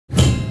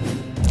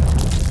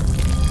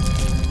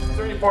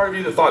part of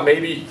you that thought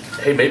maybe,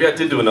 hey, maybe I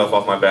did do enough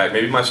off my back,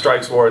 maybe my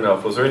strikes were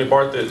enough? Was there any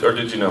part that, or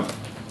did you know?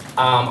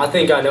 I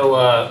think I know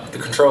the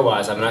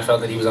control-wise. I mean, I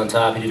felt that he was on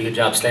top. He did a good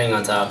job staying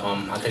on top.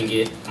 I couldn't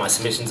get my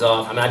submissions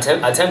off. I mean,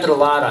 I attempted a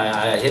lot.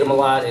 I hit him a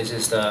lot. It's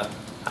just I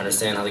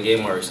understand how the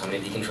game works. I mean,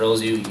 if he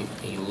controls you,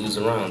 you lose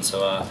the round.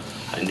 So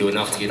I didn't do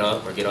enough to get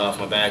up or get off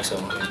my back. So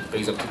I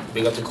mean,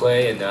 big up to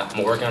Clay, and I'm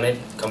gonna work on it.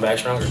 Come back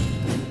stronger.